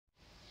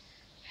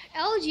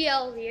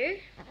LGL here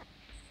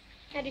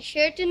at the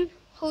Sheraton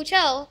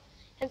Hotel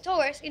and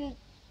Towers in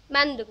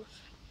Bandung.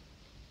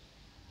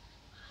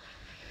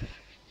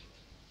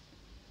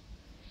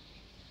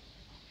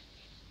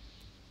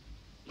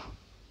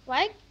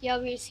 Right, the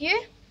elevator is here.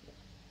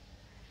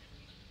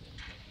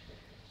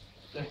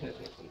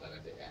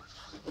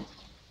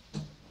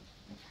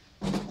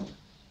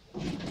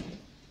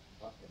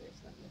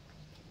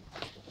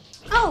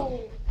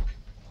 Oh,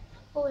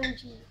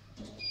 OMG.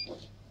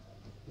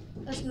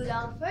 Let's go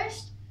down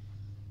first.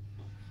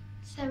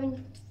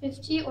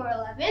 7:50 or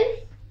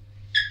 11.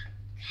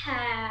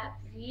 Cab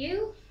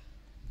view.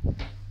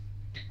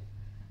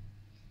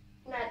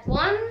 That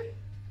one.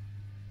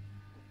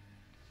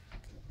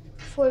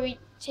 Before we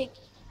take,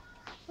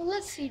 well,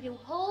 let's see the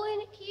whole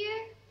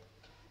indicator.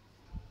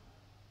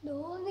 The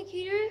whole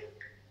indicator.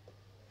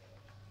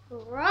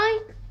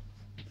 Right.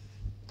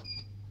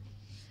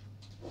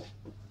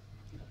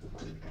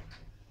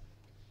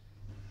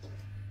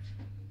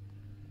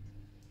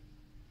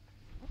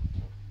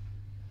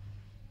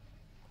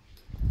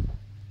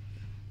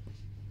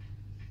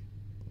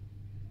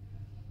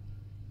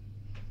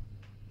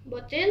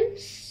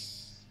 Buttons.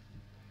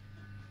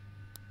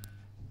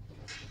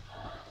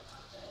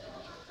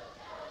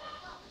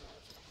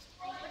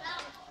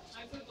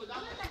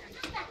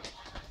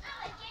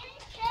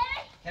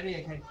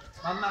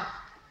 Mama.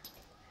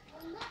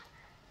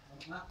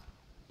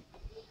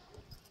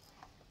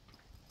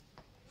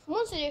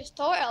 Someone said there's a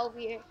tower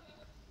elevator.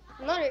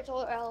 Another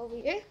tower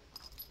elevator.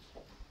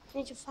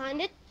 Need to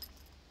find it.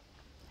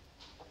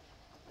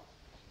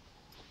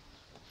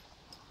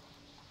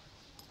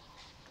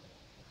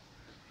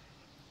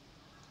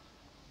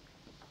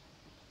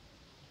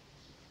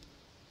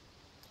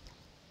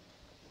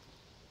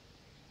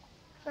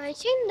 I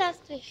think that's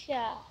the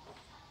shaft.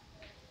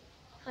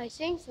 I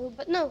think so,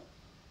 but no.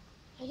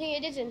 I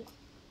think it isn't.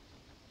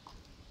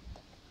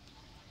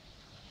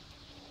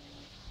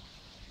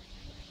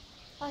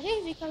 I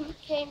think it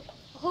became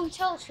a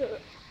hotel tour.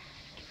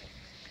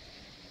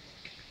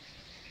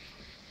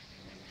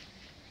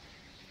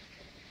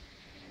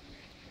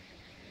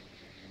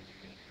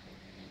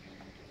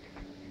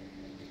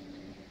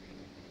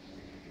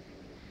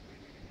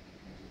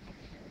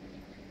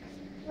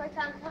 If I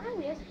can't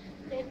find it,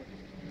 then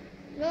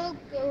we'll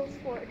go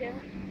for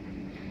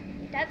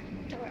that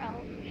tour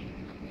out.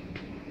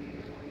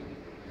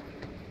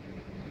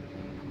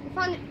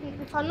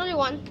 We found another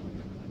one.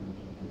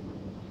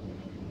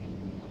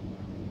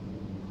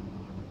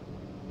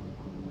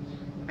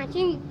 I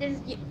think this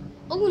is the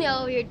only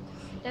elevator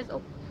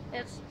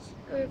that's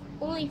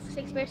only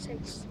 6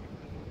 persons.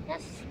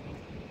 Yes.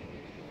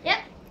 Yep.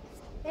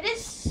 It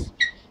is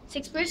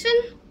 6 person,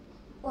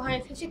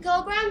 150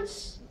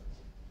 kilograms.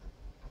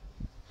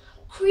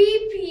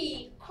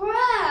 Creepy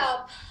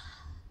crap.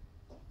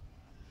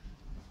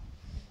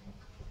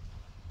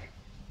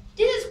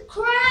 This is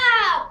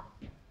crap.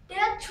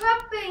 They're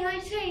trapping, I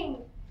think.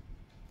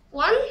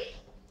 One.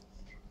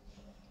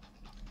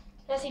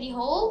 Let's see the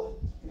hole.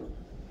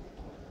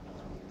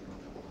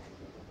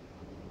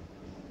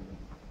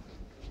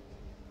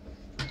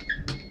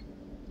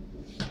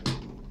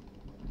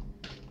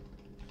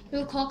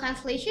 We'll call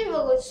cancellation.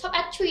 We'll go stop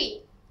at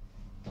 3.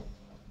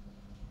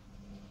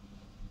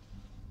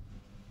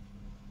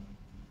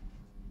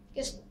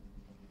 Because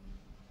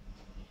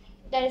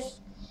that is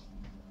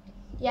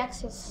the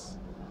access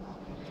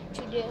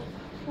to the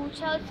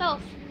hotel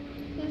itself,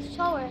 to the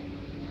tower.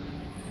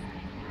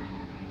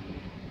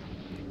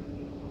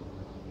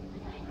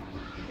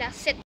 That's it.